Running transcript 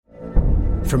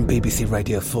From BBC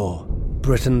Radio 4,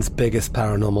 Britain's biggest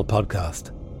paranormal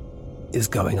podcast is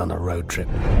going on a road trip.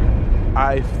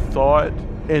 I thought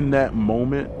in that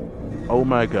moment, oh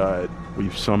my God,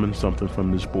 we've summoned something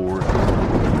from this board.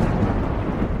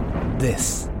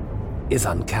 This is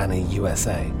Uncanny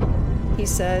USA. He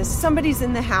says, somebody's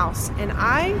in the house, and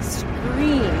I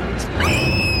screamed.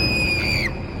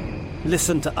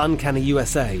 Listen to Uncanny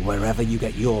USA wherever you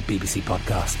get your BBC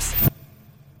podcasts,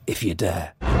 if you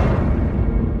dare.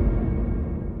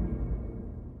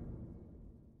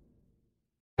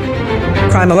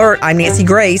 Crime Alert, I'm Nancy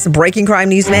Grace. Breaking crime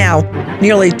news now.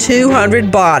 Nearly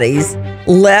 200 bodies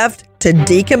left to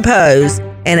decompose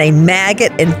in a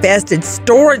maggot-infested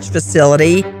storage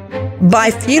facility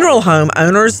by funeral home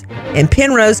owners in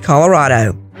Penrose,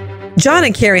 Colorado. John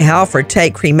and Carrie Halford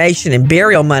take cremation and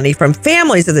burial money from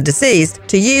families of the deceased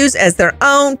to use as their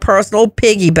own personal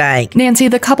piggy bank. Nancy,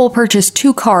 the couple purchased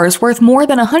 2 cars worth more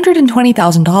than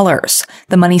 $120,000.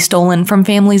 The money stolen from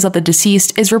families of the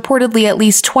deceased is reportedly at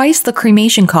least twice the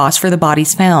cremation cost for the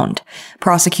bodies found.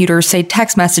 Prosecutors say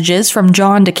text messages from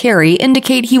John to Carrie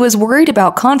indicate he was worried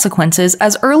about consequences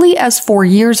as early as 4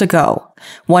 years ago.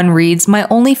 One reads, "My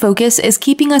only focus is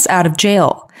keeping us out of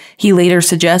jail." He later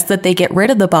suggests that they get rid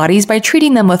of the bodies by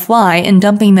treating them with lye and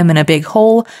dumping them in a big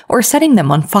hole or setting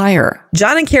them on fire.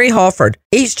 John and Carrie Halford,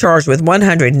 each charged with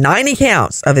 190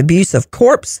 counts of abuse of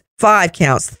corpse, 5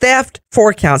 counts theft,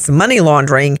 4 counts money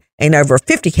laundering, and over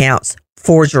 50 counts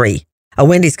forgery. A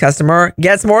Wendy's customer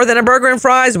gets more than a burger and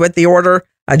fries with the order.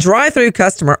 A drive-thru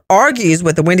customer argues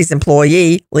with the Wendy's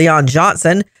employee, Leon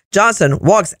Johnson. Johnson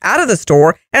walks out of the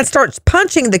store and starts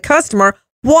punching the customer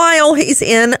while he's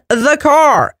in the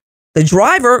car. The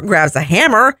driver grabs a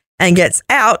hammer and gets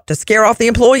out to scare off the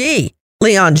employee.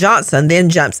 Leon Johnson then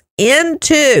jumps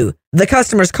into the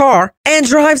customer's car and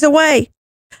drives away.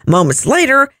 Moments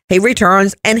later, he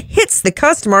returns and hits the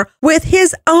customer with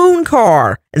his own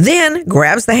car, then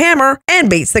grabs the hammer and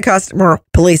beats the customer.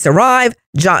 Police arrive.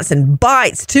 Johnson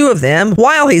bites 2 of them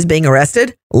while he's being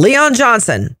arrested. Leon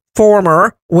Johnson,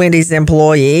 former Wendy's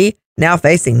employee, now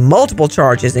facing multiple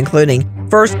charges, including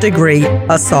first-degree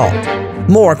assault.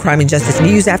 More crime and justice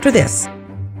news after this.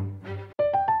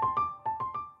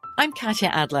 I'm Katya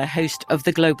Adler, host of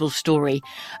The Global Story.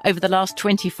 Over the last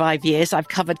 25 years, I've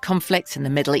covered conflicts in the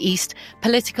Middle East,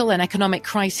 political and economic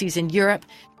crises in Europe,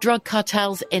 drug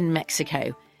cartels in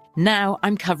Mexico. Now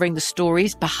I'm covering the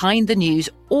stories behind the news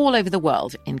all over the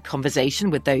world in conversation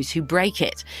with those who break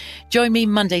it. Join me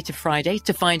Monday to Friday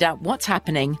to find out what's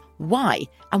happening, why,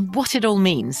 and what it all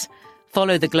means.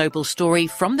 Follow The Global Story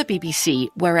from the BBC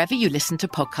wherever you listen to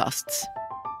podcasts.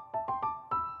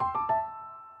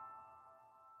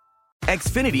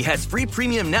 Xfinity has free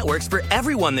premium networks for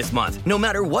everyone this month, no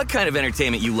matter what kind of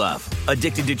entertainment you love.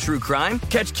 Addicted to true crime?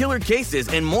 Catch killer cases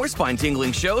and more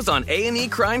spine-tingling shows on A&E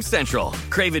Crime Central.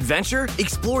 Crave adventure?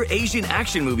 Explore Asian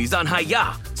action movies on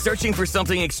Hi-YAH. Searching for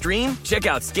something extreme? Check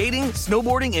out skating,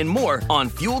 snowboarding, and more on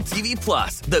Fuel TV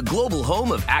Plus, the global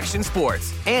home of action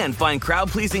sports. And find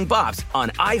crowd-pleasing bops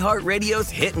on iHeartRadio's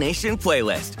Hit Nation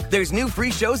playlist. There's new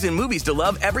free shows and movies to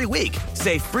love every week.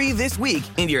 Say free this week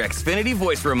in your Xfinity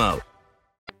voice remote.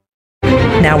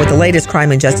 Now with the latest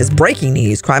crime and justice breaking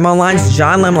news, Crime Online's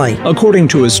John Lemley. According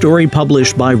to a story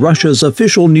published by Russia's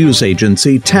official news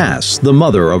agency TASS, the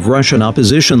mother of Russian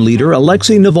opposition leader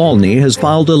Alexei Navalny has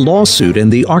filed a lawsuit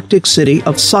in the Arctic city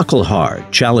of Sakhalhar,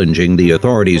 challenging the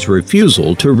authorities'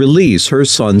 refusal to release her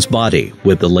son's body.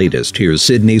 With the latest, here's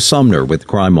Sydney Sumner with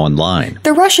Crime Online.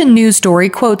 The Russian news story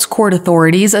quotes court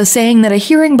authorities as saying that a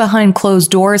hearing behind closed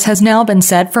doors has now been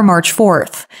set for March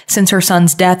 4th. Since her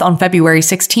son's death on February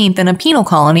 16th in a penal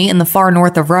colony in the far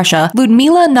north of Russia,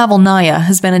 Lyudmila Navalnaya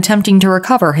has been attempting to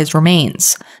recover his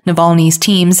remains. Navalny's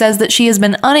team says that she has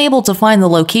been unable to find the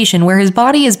location where his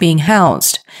body is being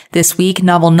housed. This week,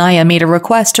 Navalnaya made a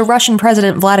request to Russian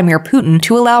President Vladimir Putin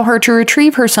to allow her to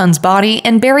retrieve her son's body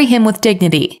and bury him with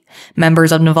dignity.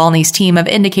 Members of Navalny's team have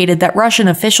indicated that Russian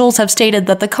officials have stated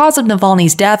that the cause of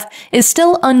Navalny's death is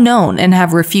still unknown and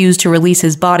have refused to release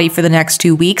his body for the next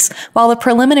 2 weeks while the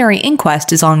preliminary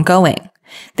inquest is ongoing.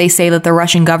 They say that the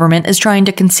Russian government is trying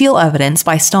to conceal evidence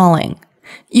by stalling.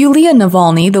 Yulia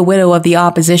Navalny, the widow of the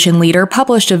opposition leader,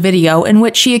 published a video in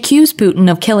which she accused Putin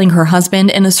of killing her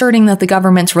husband and asserting that the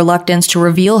government's reluctance to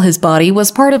reveal his body was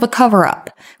part of a cover-up.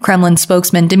 Kremlin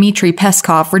spokesman Dmitry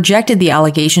Peskov rejected the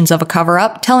allegations of a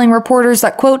cover-up, telling reporters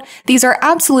that, quote, "These are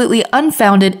absolutely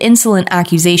unfounded, insolent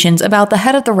accusations about the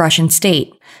head of the Russian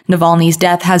state." Navalny's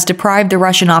death has deprived the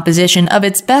Russian opposition of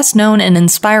its best-known and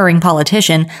inspiring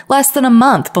politician less than a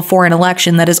month before an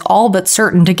election that is all but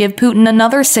certain to give Putin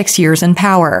another 6 years in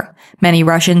power. Many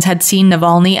Russians had seen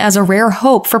Navalny as a rare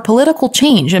hope for political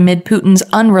change amid Putin's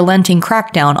unrelenting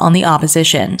crackdown on the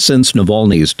opposition. Since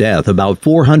Navalny's death, about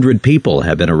 400 people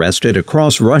have been arrested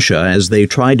across Russia as they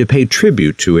tried to pay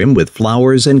tribute to him with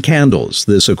flowers and candles.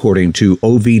 This according to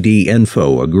OVD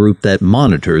Info, a group that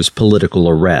monitors political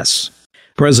arrests.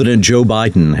 President Joe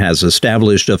Biden has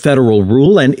established a federal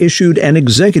rule and issued an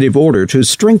executive order to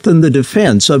strengthen the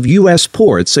defense of U.S.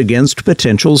 ports against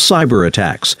potential cyber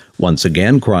attacks. Once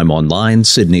again, Crime Online,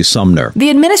 Sydney Sumner. The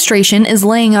administration is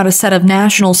laying out a set of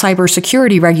national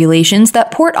cybersecurity regulations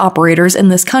that port operators in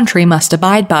this country must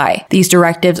abide by. These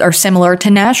directives are similar to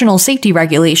national safety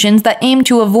regulations that aim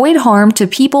to avoid harm to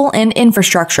people and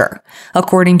infrastructure.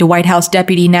 According to White House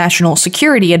Deputy National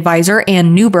Security Advisor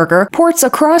Ann Neuberger, ports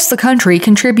across the country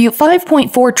contribute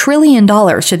 $5.4 trillion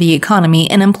to the economy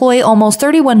and employ almost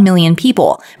 31 million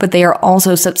people, but they are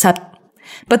also susceptible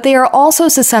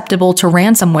to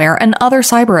ransomware and other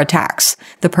cyber attacks.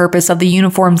 The purpose of the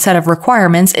uniform set of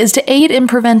requirements is to aid in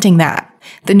preventing that.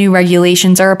 The new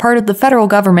regulations are a part of the federal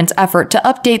government's effort to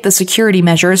update the security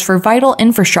measures for vital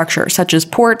infrastructure such as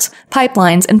ports,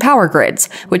 pipelines, and power grids,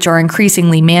 which are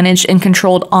increasingly managed and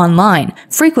controlled online,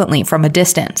 frequently from a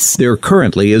distance. There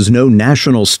currently is no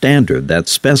national standard that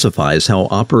specifies how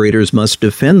operators must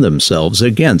defend themselves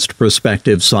against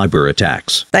prospective cyber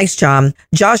attacks. Thanks, John.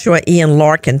 Joshua Ian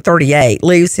Larkin, 38,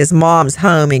 leaves his mom's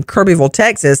home in Kirbyville,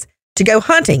 Texas, to go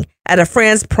hunting at a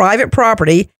friend's private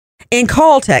property in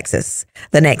Call, Texas.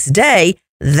 The next day,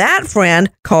 that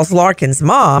friend calls Larkin's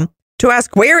mom to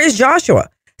ask where is Joshua,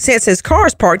 since his car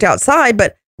is parked outside,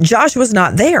 but Joshua's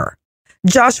not there.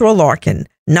 Joshua Larkin,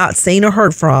 not seen or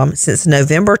heard from since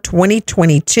November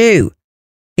 2022.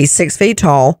 He's 6 feet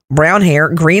tall, brown hair,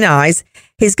 green eyes.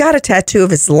 He's got a tattoo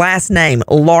of his last name,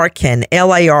 Larkin,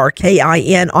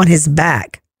 Larkin, on his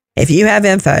back. If you have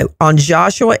info on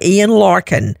Joshua Ian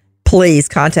Larkin, please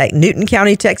contact Newton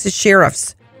County, Texas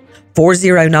Sheriff's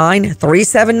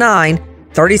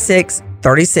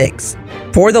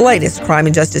 409-379-3636. For the latest crime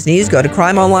and justice news, go to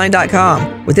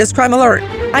crimeonline.com. With this crime alert,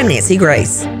 I'm Nancy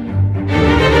Grace.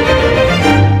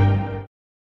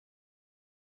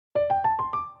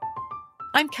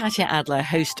 I'm Katya Adler,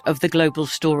 host of The Global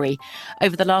Story.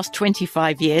 Over the last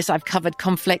 25 years, I've covered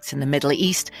conflicts in the Middle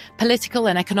East, political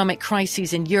and economic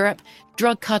crises in Europe,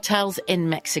 drug cartels in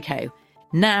Mexico.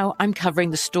 Now I'm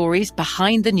covering the stories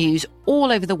behind the news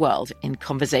all over the world in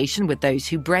conversation with those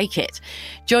who break it.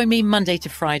 Join me Monday to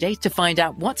Friday to find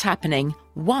out what's happening,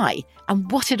 why,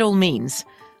 and what it all means.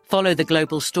 Follow The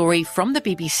Global Story from the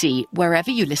BBC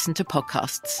wherever you listen to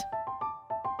podcasts.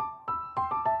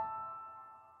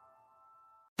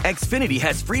 Xfinity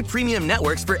has free premium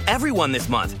networks for everyone this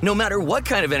month, no matter what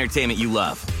kind of entertainment you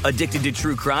love. Addicted to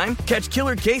true crime? Catch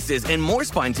killer cases and more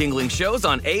spine-tingling shows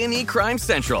on A&E Crime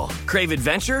Central. Crave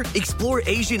adventure? Explore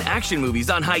Asian action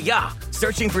movies on Hi-YAH.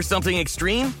 Searching for something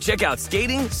extreme? Check out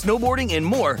skating, snowboarding, and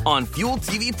more on Fuel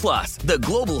TV Plus, the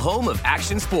global home of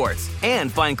action sports.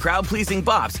 And find crowd-pleasing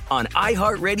bops on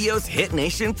iHeartRadio's Hit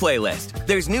Nation playlist.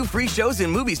 There's new free shows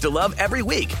and movies to love every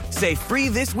week. Say free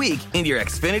this week in your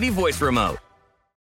Xfinity voice remote.